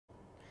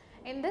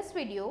In this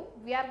video,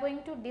 we are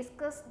going to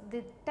discuss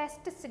the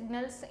test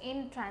signals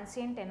in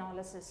transient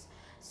analysis.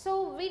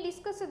 So, we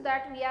discussed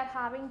that we are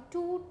having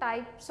two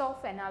types of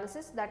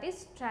analysis, that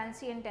is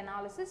transient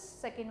analysis,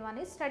 second one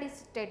is steady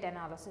state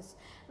analysis.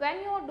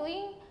 When you are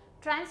doing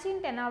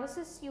transient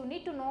analysis, you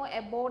need to know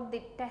about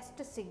the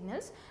test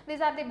signals.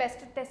 These are the best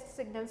test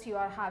signals you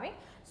are having.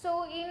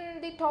 So,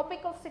 in the topic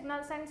of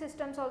signals and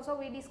systems also,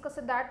 we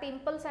discussed that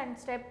impulse and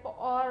step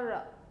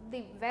are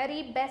the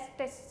very best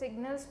test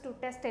signals to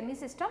test any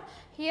system.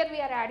 Here we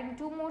are adding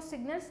two more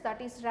signals,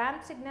 that is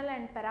ramp signal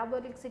and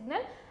parabolic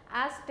signal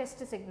as test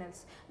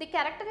signals. The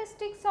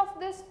characteristics of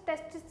this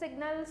test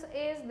signals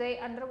is they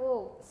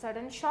undergo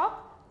sudden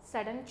shock,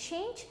 sudden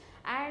change,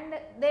 and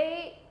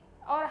they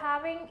are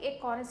having a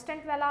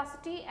constant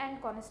velocity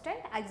and constant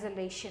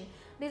acceleration.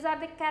 These are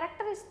the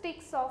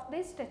characteristics of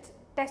these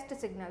test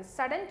signals: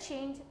 sudden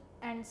change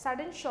and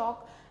sudden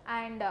shock,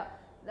 and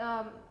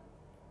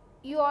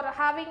you are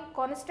having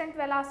constant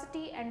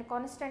velocity and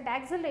constant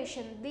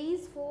acceleration.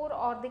 These four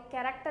are the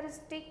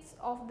characteristics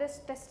of this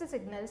test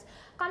signals.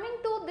 Coming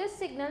to these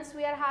signals,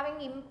 we are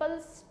having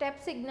impulse,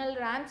 step signal,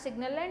 ramp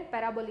signal and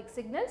parabolic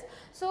signals.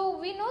 So,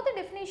 we know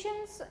the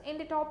definitions in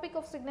the topic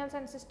of signals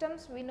and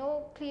systems. We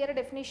know clear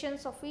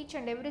definitions of each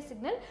and every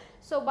signal.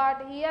 So,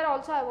 but here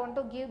also I want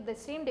to give the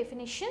same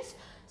definitions.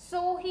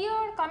 So,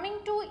 here coming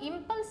to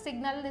impulse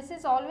signal, this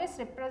is always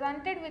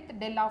represented with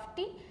del of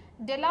t.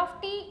 Del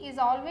of t is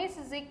always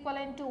is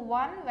equivalent to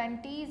 1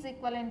 when t is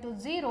equivalent to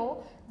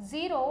 0,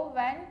 0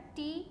 when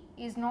t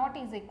is not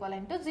is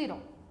equivalent to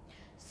 0.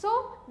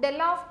 So,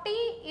 del of t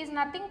is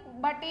nothing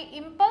but a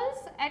impulse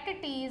at a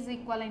t is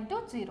equivalent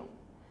to 0.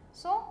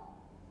 So,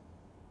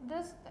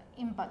 this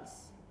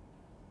impulse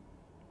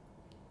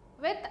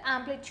with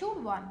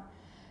amplitude 1.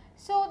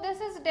 So,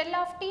 this is del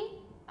of t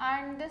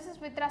and this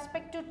is with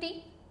respect to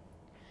t.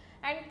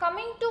 And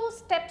coming to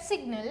step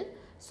signal,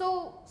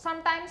 so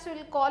sometimes we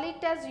will call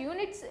it as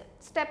unit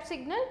step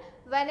signal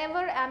whenever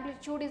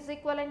amplitude is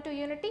equivalent to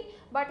unity,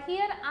 but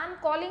here I am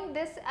calling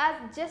this as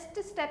just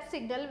a step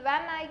signal. When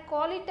I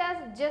call it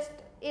as just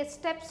a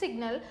step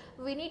signal,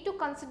 we need to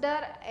consider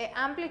a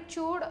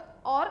amplitude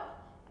or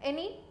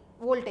any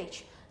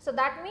voltage. So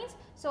that means,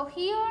 so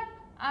here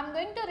I am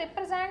going to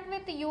represent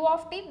with u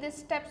of t, this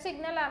step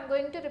signal I am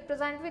going to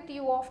represent with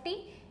u of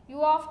t.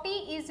 U of t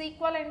is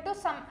equivalent to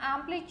some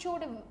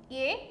amplitude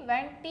a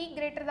when t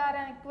greater than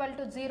or equal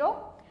to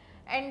 0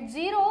 and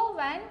 0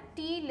 when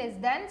t less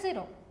than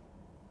 0.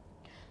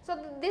 So,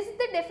 this is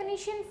the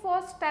definition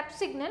for step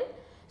signal.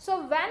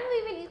 So, when we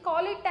will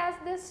call it as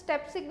this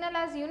step signal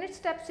as unit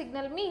step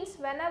signal means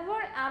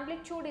whenever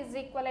amplitude is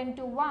equivalent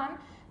to 1,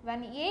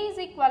 when a is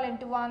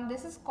equivalent to 1,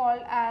 this is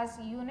called as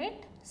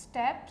unit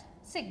step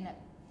signal.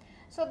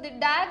 So, the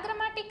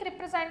diagrammatic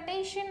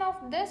representation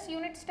of this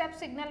unit step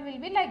signal will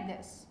be like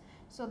this.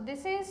 So,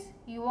 this is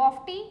u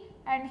of t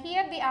and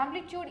here the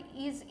amplitude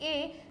is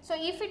a. So,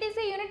 if it is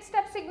a unit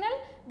step signal,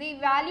 the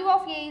value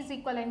of a is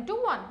equivalent to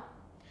 1.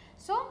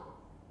 So,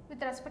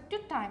 with respect to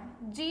time,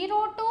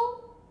 0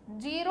 to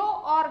 0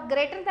 or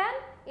greater than,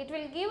 it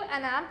will give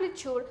an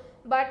amplitude,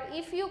 but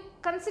if you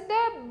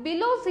consider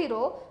below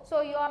 0, so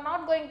you are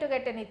not going to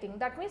get anything.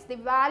 That means the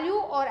value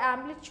or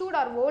amplitude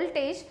or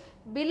voltage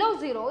below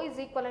 0 is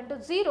equivalent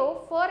to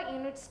 0 for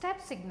unit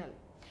step signal.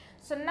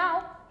 So,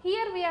 now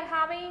here we are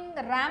having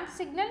ramp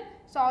signal.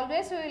 So,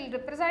 always we will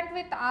represent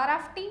with r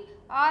of t.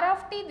 R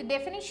of t, the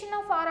definition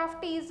of r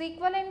of t is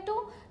equivalent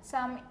to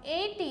some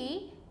a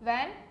t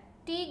when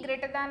t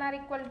greater than or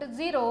equal to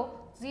 0,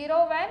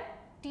 0 when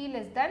t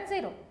less than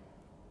 0.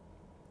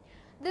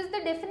 This is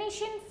the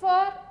definition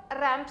for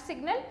ramp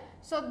signal.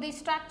 So, the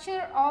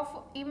structure of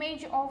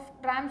image of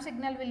ramp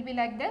signal will be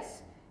like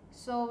this.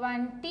 So,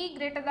 when t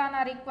greater than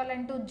or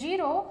equivalent to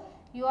 0,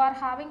 you are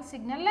having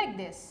signal like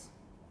this,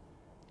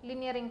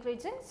 linear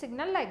increasing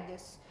signal like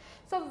this.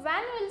 So,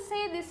 when we will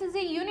say this is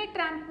a unit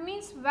ramp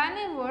means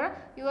whenever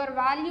your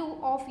value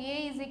of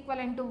a is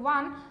equivalent to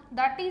 1,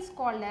 that is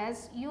called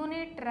as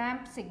unit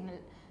ramp signal.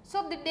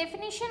 So, the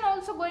definition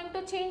also going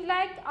to change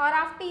like r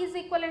of t is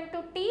equivalent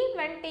to t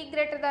when t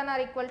greater than or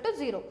equal to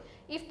 0.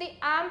 If the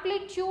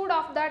amplitude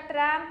of that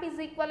ramp is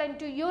equivalent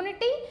to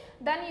unity,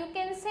 then you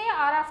can say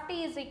r of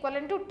t is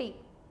equivalent to t.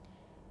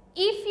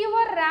 If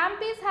your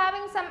ramp is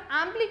having some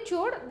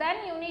amplitude,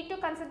 then you need to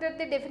consider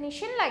the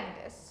definition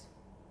like this.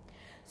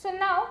 So,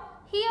 now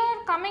here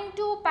coming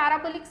to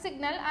parabolic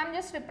signal, I am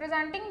just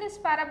representing this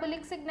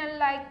parabolic signal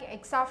like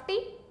x of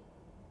t,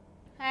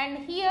 and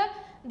here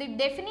the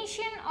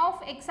definition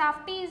of x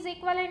of t is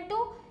equivalent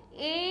to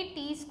a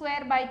t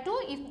square by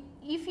 2.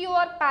 If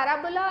your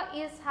parabola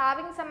is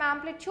having some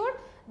amplitude,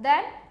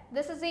 then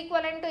this is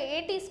equivalent to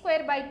a t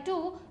square by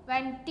 2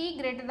 when t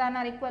greater than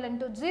or equivalent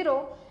to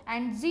 0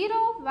 and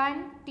 0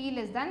 when t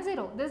less than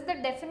 0. This is the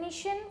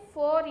definition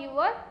for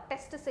your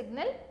test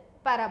signal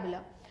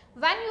parabola.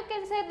 When you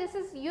can say this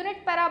is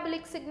unit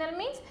parabolic signal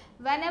means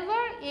whenever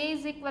a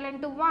is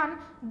equivalent to 1,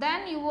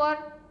 then your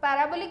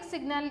parabolic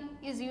signal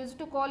is used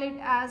to call it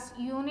as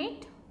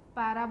unit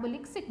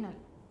parabolic signal.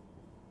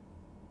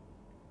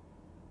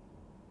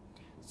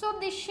 So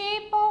the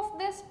shape of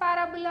this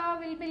parabola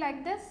will be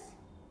like this.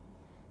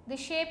 The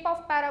shape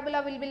of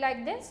parabola will be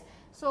like this.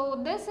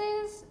 So this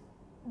is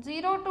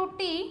 0 to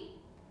t.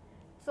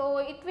 So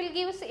it will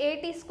give us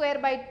at square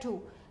by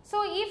 2.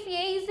 So if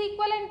a is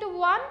equivalent to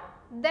 1,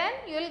 then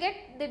you will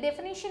get the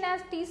definition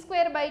as t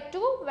square by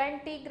 2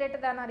 when t greater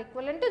than or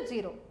equivalent to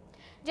 0.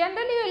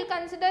 Generally you will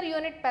consider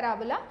unit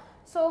parabola.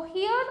 So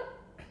here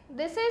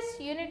this is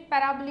unit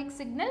parabolic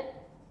signal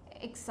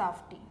x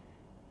of t.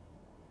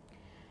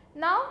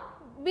 Now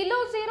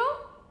below 0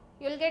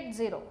 you will get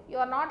 0, you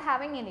are not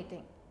having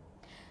anything.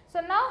 So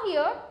now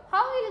here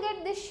how you will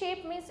get this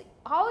shape means,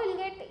 how you will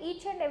get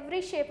each and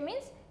every shape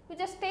means, you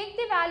just take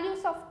the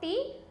values of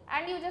t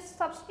and you just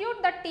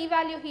substitute the t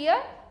value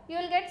here, you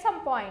will get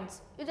some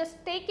points. You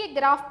just take a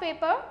graph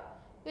paper,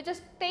 you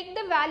just take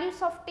the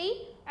values of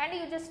t and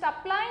you just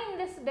apply in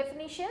this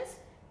definitions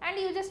and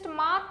you just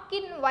mark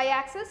in y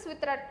axis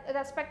with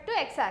respect to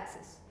x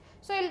axis.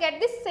 So you will get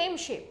this same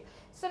shape.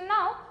 So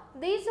now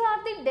these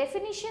are the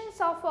definitions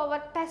of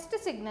our test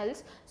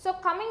signals. So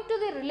coming to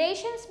the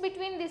relations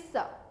between these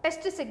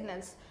test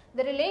signals,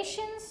 the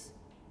relations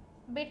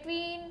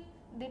between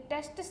the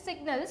test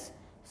signals.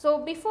 So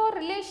before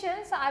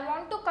relations I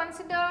want to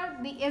consider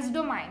the S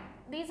domain.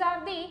 These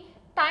are the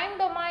time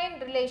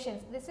domain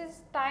relations. This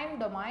is time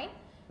domain.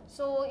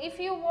 So if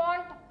you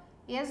want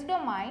S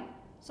domain,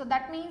 so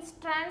that means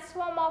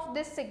transform of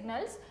these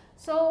signals.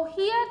 So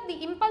here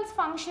the impulse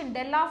function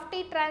del of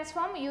t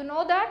transform, you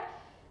know that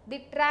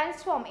the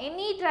transform,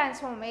 any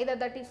transform, either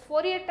that is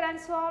Fourier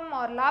transform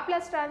or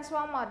Laplace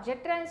transform or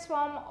jet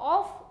transform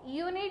of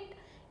unit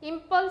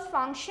impulse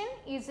function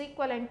is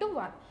equivalent to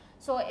 1.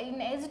 So in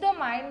S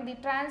domain the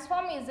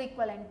transform is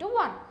equivalent to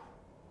 1.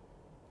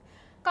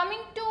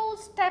 Coming to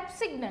step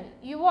signal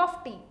u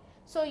of t.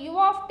 So u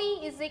of t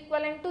is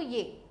equivalent to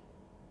a.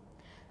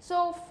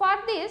 So for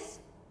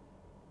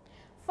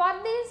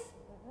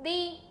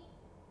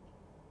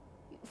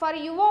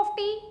u of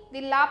t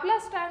the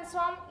Laplace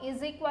transform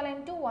is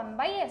equivalent to 1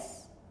 by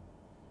s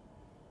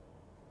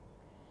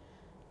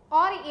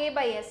or a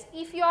by s.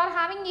 If you are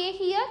having a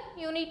here,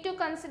 you need to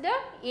consider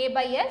a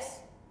by s.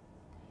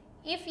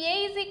 If a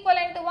is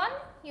equivalent to 1,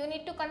 you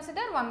need to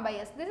consider 1 by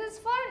s. This is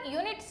for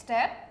unit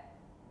step.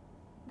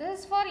 This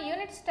is for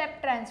unit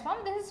step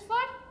transform. This is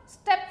for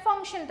step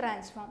function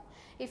transform.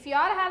 If you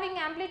are having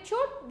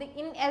amplitude,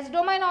 in S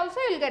domain also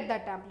you will get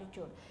that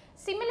amplitude.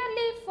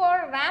 Similarly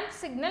for ramp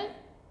signal.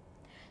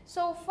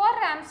 So for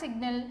ramp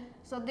signal,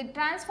 so the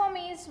transform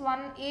is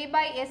 1a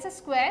by s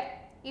square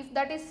if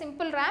that is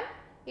simple ramp.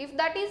 If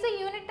that is a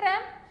unit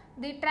ramp,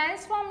 the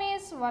transform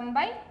is 1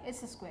 by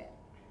s square.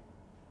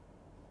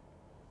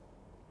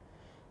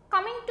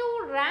 Coming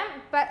to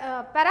ramp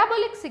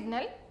parabolic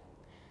signal.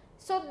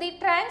 So the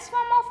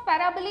transform of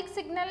parabolic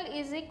signal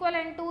is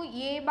equivalent to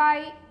a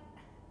by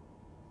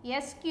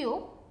s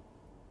cube,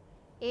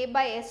 a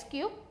by s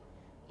cube.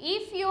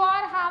 If you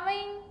are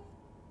having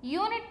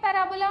unit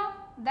parabola,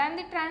 then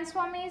the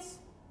transform is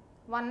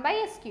 1 by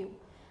s cube.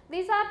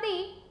 These are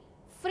the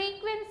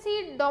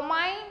frequency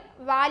domain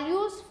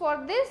values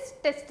for this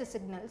test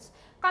signals.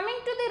 Coming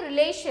to the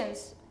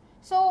relations.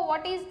 So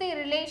what is the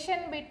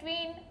relation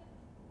between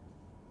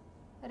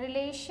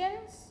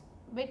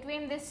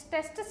these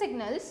test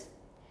signals?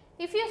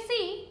 If you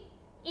see,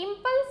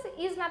 impulse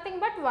is nothing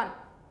but 1.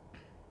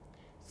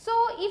 So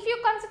if you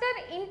consider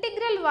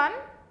integral 1,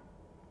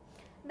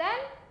 then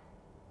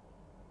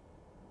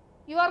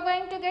you are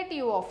going to get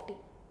u of t.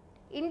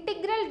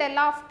 Integral del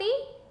of t,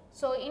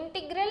 so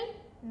integral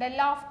del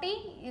of t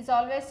is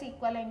always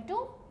equivalent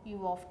to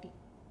u of t.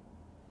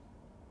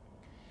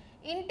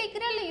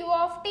 Integral u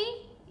of t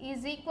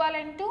is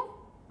equivalent to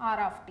r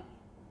of t.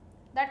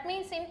 That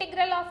means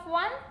integral of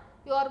 1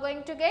 you are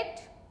going to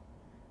get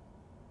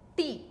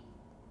t.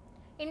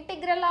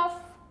 Integral of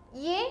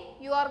a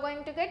you are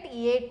going to get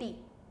at.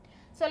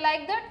 So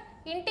like that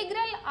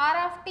integral r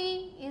of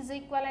t is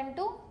equivalent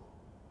to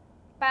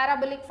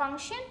parabolic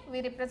function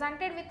we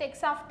represented with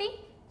x of t.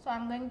 So I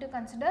am going to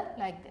consider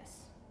like this.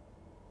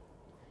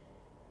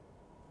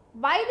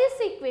 By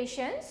these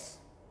equations,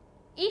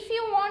 if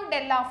you want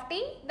del of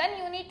t, then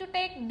you need to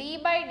take d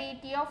by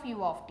dt of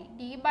u of t.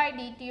 D by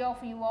dt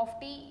of u of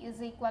t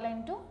is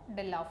equivalent to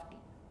del of t.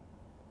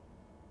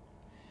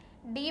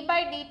 D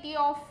by dt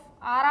of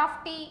r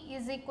of t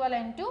is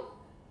equivalent to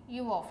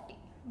u of t.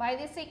 By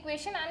this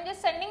equation, I am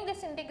just sending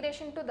this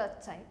integration to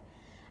that side.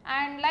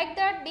 And like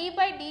that, d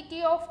by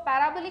dt of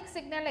parabolic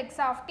signal x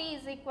of t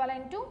is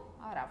equivalent to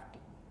r of t.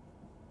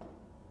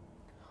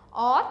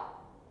 Or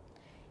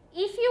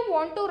if you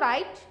want to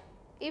write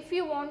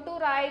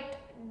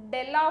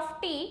del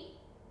of t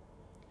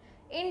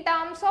in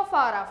terms of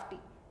r of t.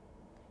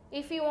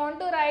 If you want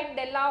to write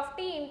del of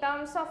t in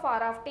terms of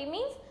r of t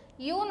means,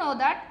 you know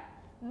that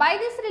by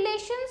these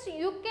relations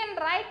you can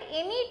write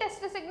any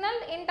test signal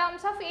in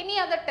terms of any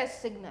other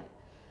test signal.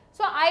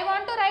 So I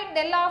want to write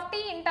del of t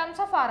in terms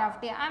of r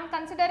of t. I am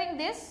considering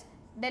this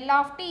del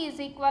of t is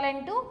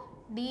equivalent to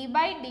d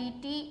by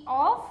dt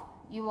of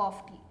u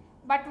of t.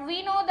 But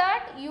we know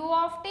that u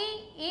of t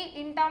is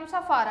in terms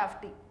of r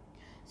of t.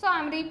 So, I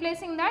am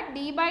replacing that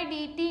d by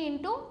dt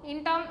into,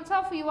 in terms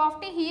of u of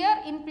t, here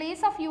in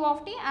place of u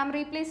of t I am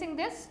replacing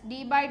this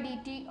d by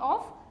dt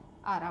of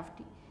r of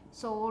t.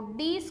 So,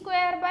 d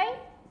square by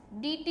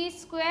dt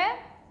square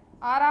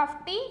r of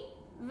t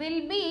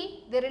will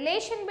be the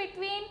relation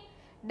between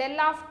del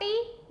of t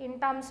in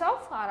terms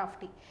of r of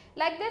t.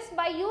 Like this,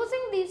 by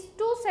using these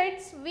two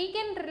sets we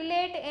can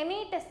relate any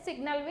test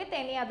signal with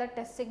any other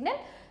test signal.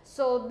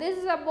 So, this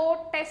is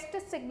about test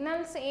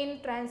signals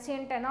in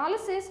transient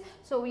analysis.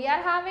 So, we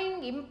are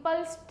having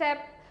impulse, step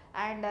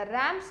and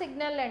ramp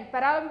signal and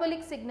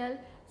parabolic signal.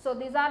 So,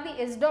 these are the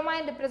S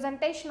domain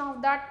representation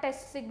of that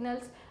test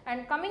signals,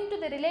 and coming to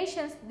the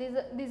relations,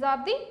 these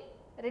are the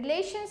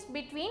relations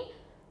between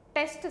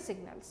test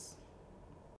signals.